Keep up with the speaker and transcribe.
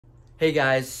Hey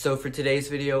guys, so for today's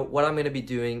video, what I'm going to be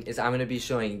doing is I'm going to be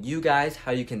showing you guys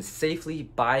how you can safely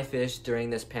buy fish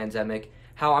during this pandemic.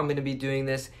 How I'm going to be doing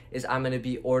this is I'm going to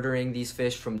be ordering these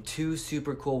fish from two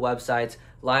super cool websites,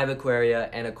 Live Aquaria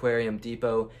and Aquarium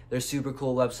Depot. They're super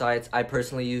cool websites. I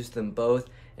personally used them both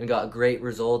and got great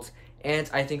results. And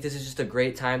I think this is just a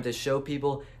great time to show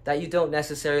people that you don't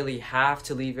necessarily have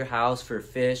to leave your house for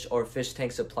fish or fish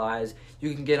tank supplies.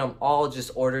 You can get them all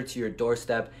just ordered to your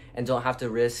doorstep and don't have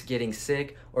to risk getting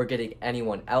sick or getting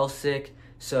anyone else sick.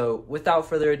 So without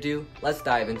further ado, let's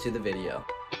dive into the video.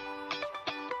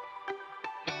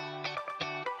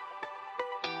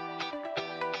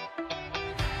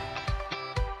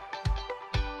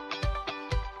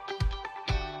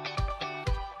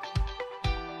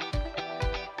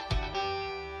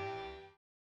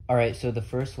 Alright, so the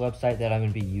first website that I'm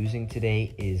going to be using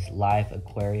today is Live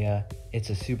Aquaria. It's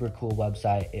a super cool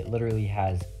website. It literally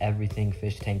has everything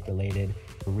fish tank related.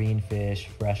 Marine fish,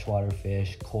 freshwater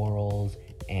fish, corals,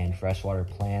 and freshwater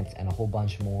plants, and a whole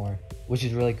bunch more, which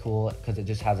is really cool because it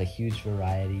just has a huge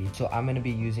variety. So I'm going to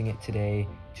be using it today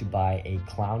to buy a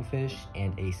clownfish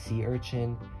and a sea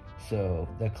urchin. So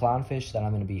the clownfish that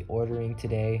I'm going to be ordering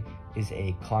today is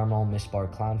a caramel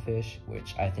mishbar clownfish,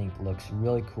 which I think looks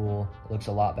really cool. It looks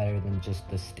a lot better than just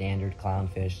the standard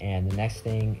clownfish. And the next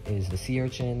thing is the sea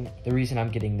urchin. The reason I'm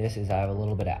getting this is I have a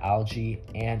little bit of algae,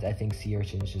 and I think sea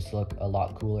urchins just look a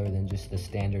lot cooler than just the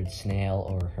standard snail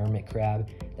or hermit crab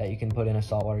that you can put in a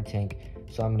saltwater tank.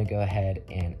 So I'm gonna go ahead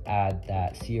and add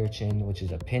that sea urchin, which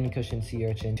is a pincushion sea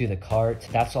urchin, to the cart.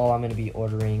 That's all I'm gonna be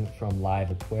ordering from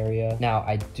Live Aquaria. Now,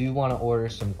 I do wanna order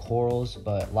some corals,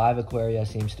 but Live Aquaria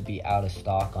seems to be out of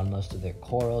stock on most of their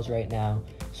corals right now.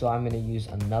 So I'm gonna use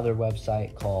another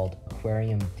website called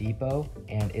Aquarium Depot,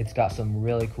 and it's got some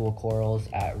really cool corals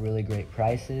at really great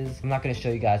prices. I'm not gonna show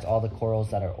you guys all the corals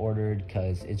that are ordered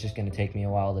because it's just gonna take me a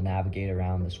while to navigate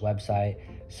around this website.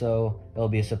 So it'll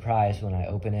be a surprise when I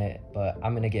open it, but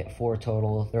I'm gonna get 4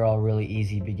 total. They're all really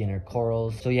easy beginner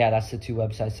corals. So yeah, that's the 2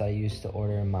 websites I use to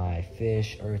order my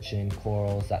fish, urchin,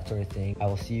 corals, that sort of thing. I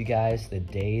will see you guys the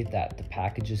day that the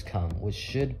packages come, which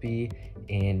should be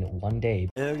in 1 day.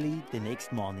 Early the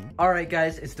next morning. All right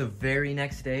guys, it's the very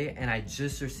next day and I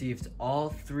just received all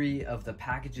 3 of the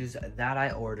packages that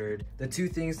I ordered. The 2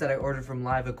 things that I ordered from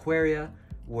Live Aquaria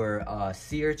were a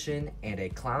sea urchin and a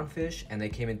clownfish, and they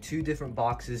came in 2 different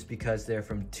boxes because they're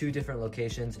from 2 different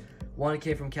locations. One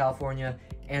came from California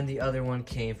and the other one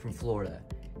came from Florida.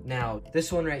 Now,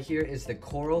 this one right here is the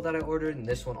coral that I ordered, and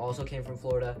this one also came from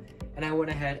Florida. And I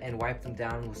went ahead and wiped them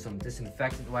down with some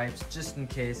disinfectant wipes just in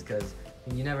case, because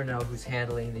you never know who's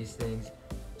handling these things.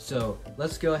 So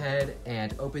let's go ahead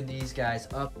and open these guys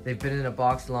up. They've been in a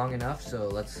box long enough, so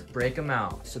let's break them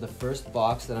out. So the first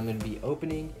box that I'm going to be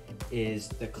opening is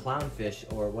the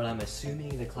clownfish, or what I'm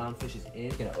assuming the clownfish is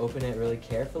in. I'm gonna open it really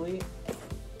carefully.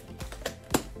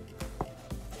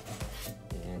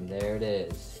 And there it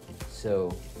is.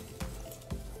 So,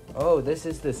 oh, this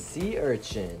is the sea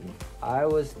urchin. I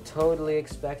was totally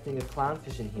expecting a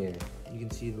clownfish in here. You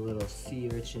can see the little sea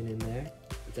urchin in there.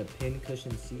 It's a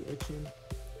pincushion sea urchin.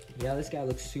 Yeah, this guy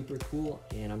looks super cool,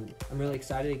 and I'm really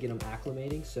excited to get him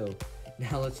acclimating. So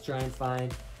now let's try and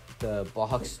find the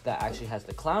box that actually has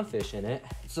the clownfish in it.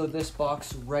 So this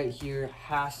box right here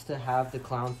has to have the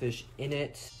clownfish in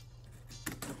it.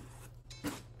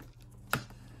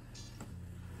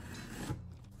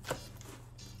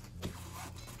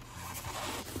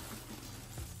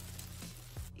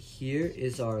 Here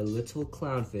is our little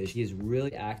clownfish. He is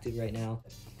really active right now.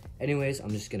 Anyways,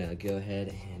 I'm just gonna go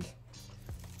ahead and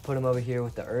put him over here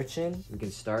with the urchin. We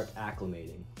can start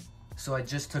acclimating. So I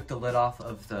just took the lid off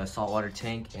of the saltwater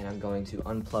tank, and I'm going to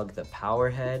unplug the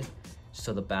power head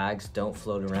so the bags don't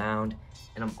float around.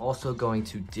 And I'm also going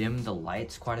to dim the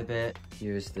lights quite a bit.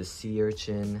 Here's the sea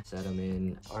urchin. Set him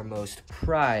in our most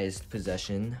prized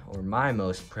possession, or my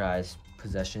most prized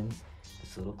possession,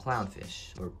 this little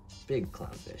clownfish, or big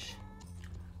clownfish.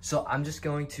 So I'm just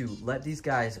going to let these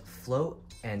guys float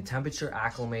and temperature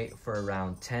acclimate for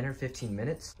around 10 or 15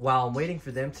 minutes. While I'm waiting for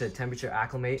them to temperature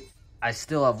acclimate, I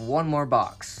still have 1 more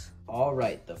box. All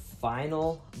right, the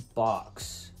final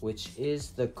box, which is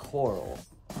the coral.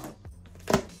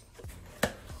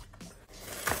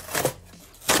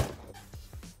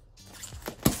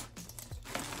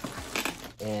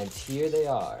 And here they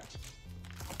are,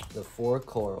 the 4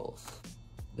 corals.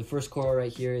 The first coral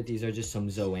right here, these are just some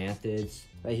zoanthids.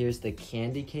 Right here's the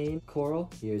candy cane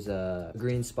coral. Here's a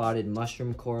green spotted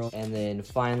mushroom coral. And then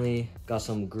finally, got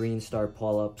some green star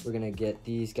polyps. We're gonna get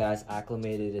these guys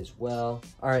acclimated as well.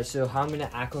 All right, so how I'm gonna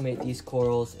acclimate these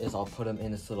corals is I'll put them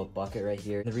in this little bucket right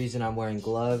here. The reason I'm wearing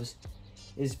gloves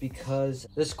is because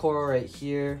this coral right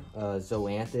here,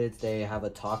 zoanthids, they have a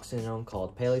toxin in them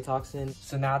called paleotoxin.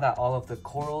 So now that all of the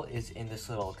coral is in this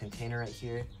little container right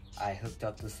here, I hooked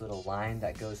up this little line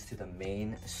that goes to the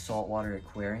main saltwater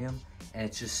aquarium, and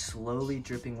it's just slowly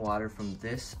dripping water from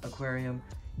this aquarium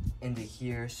into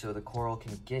here so the coral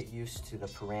can get used to the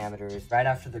parameters. Right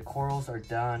after the corals are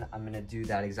done, I'm gonna do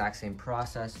that exact same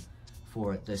process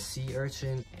for the sea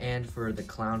urchin and for the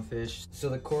clownfish. So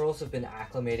the corals have been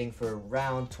acclimating for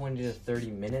around 20 to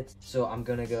 30 minutes. So I'm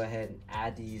gonna go ahead and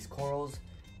add these corals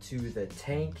to the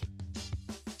tank.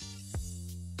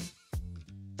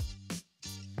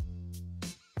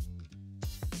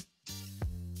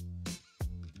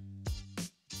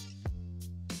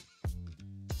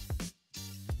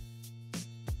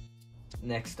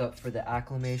 Next up for the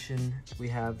acclimation, we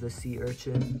have the sea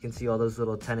urchin. You can see all those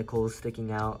little tentacles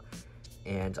sticking out,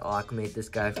 and I'll acclimate this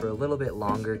guy for a little bit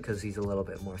longer because he's a little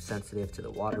bit more sensitive to the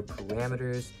water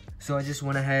parameters. So I just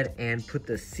went ahead and put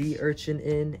the sea urchin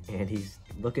in, and he's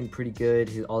looking pretty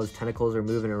good. All his tentacles are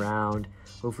moving around.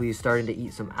 Hopefully he's starting to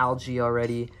eat some algae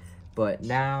already. But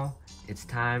now it's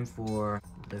time for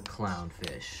the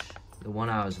clownfish, the one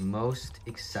I was most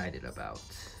excited about.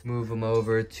 Move him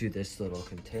over to this little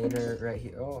container right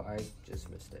here. Oh, I just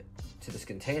missed it. To this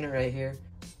container right here.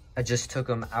 I just took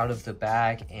them out of the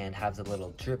bag and have the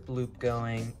little drip loop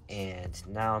going, and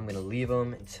now I'm gonna leave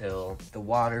them until the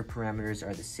water parameters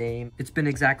are the same. It's been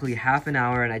exactly half an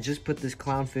hour, and I just put this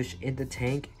clownfish in the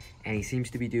tank, and he seems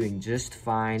to be doing just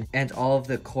fine. And all of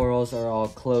the corals are all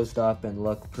closed up and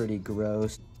look pretty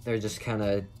gross. They're just kind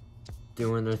of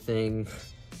doing their thing.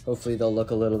 Hopefully they'll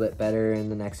look a little bit better in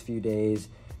the next few days.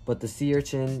 But the sea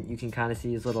urchin, you can kind of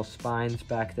see his little spines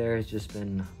back there. He's just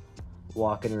been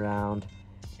walking around.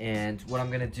 And what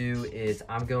I'm gonna do is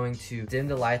I'm going to dim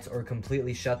the lights or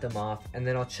completely shut them off, and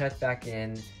then I'll check back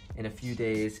in a few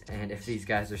days, and if these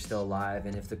guys are still alive,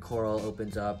 and if the coral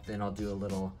opens up, then I'll do a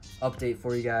little update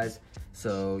for you guys.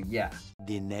 So yeah.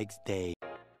 The next day.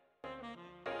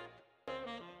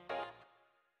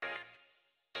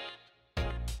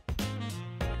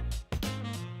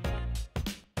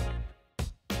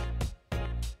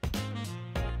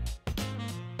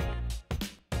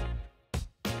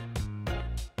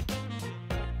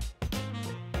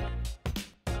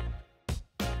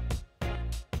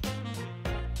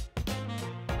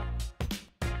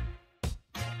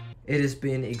 It has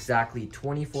been exactly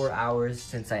 24 hours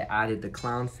since I added the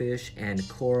clownfish and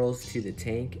corals to the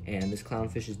tank, and this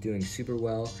clownfish is doing super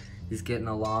well. He's getting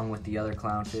along with the other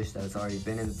clownfish that has already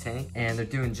been in the tank, and they're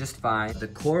doing just fine. The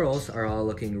corals are all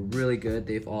looking really good.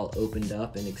 They've all opened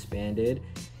up and expanded,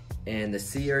 and the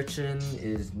sea urchin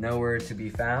is nowhere to be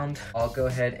found. I'll go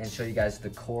ahead and show you guys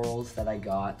the corals that I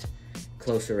got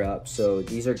closer up. So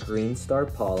these are green star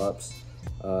polyps.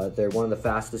 They're one of the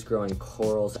fastest growing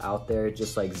corals out there,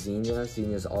 just like Xenia.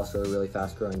 Xenia is also a really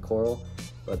fast growing coral,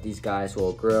 but these guys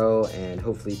will grow and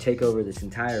hopefully take over this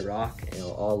entire rock, and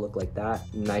it'll all look like that.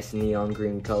 Nice neon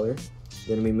green color.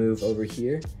 Then we move over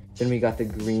here. Then we got the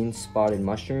green spotted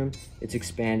mushroom. It's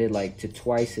expanded like to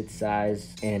twice its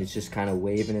size, and it's just kind of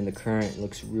waving in the current. It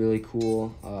looks really cool.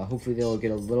 Hopefully they'll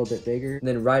get a little bit bigger. And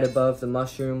then right above the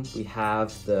mushroom, we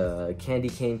have the candy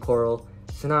cane coral.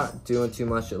 It's not doing too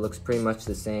much. It looks pretty much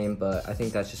the same, but I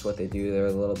think that's just what they do. They're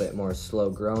a little bit more slow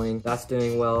growing. That's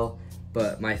doing well.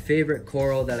 But my favorite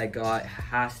coral that I got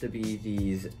has to be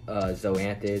these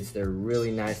zoanthids. They're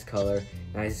really nice color,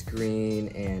 nice green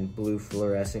and blue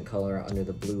fluorescent color under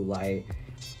the blue light.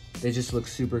 They just look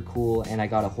super cool, and I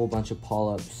got a whole bunch of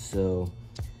polyps, so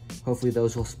hopefully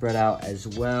those will spread out as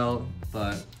well.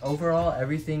 But overall,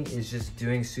 everything is just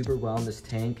doing super well in this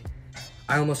tank.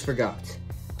 I almost forgot.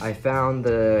 I found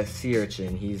the sea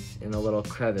urchin. He's in a little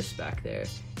crevice back there.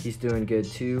 He's doing good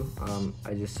too.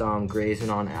 I just saw him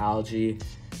grazing on algae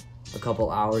a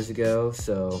couple hours ago.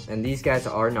 And these guys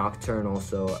are nocturnal,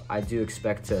 so I do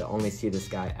expect to only see this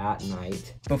guy at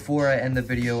night. Before I end the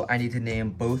video, I need to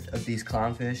name both of these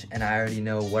clownfish, and I already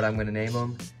know what I'm gonna name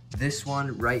them. This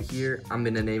one right here, I'm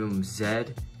gonna name him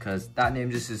Zed, because that name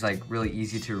just is like really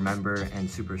easy to remember and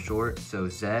super short, so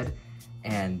Zed.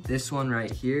 And this one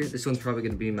right here, this one's probably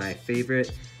gonna be my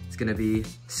favorite. It's gonna be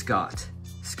Scott.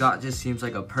 Scott just seems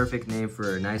like a perfect name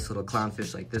for a nice little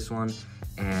clownfish like this one.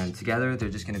 And together, they're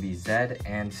just gonna be Zed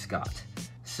and Scott.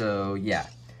 So yeah,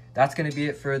 that's gonna be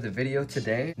it for the video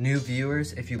today. New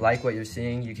viewers, if you like what you're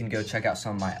seeing, you can go check out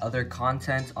some of my other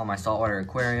content on my saltwater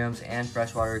aquariums and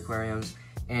freshwater aquariums,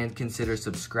 and consider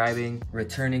subscribing.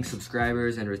 Returning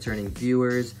subscribers and returning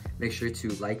viewers, make sure to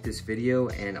like this video,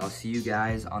 and I'll see you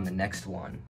guys on the next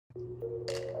one.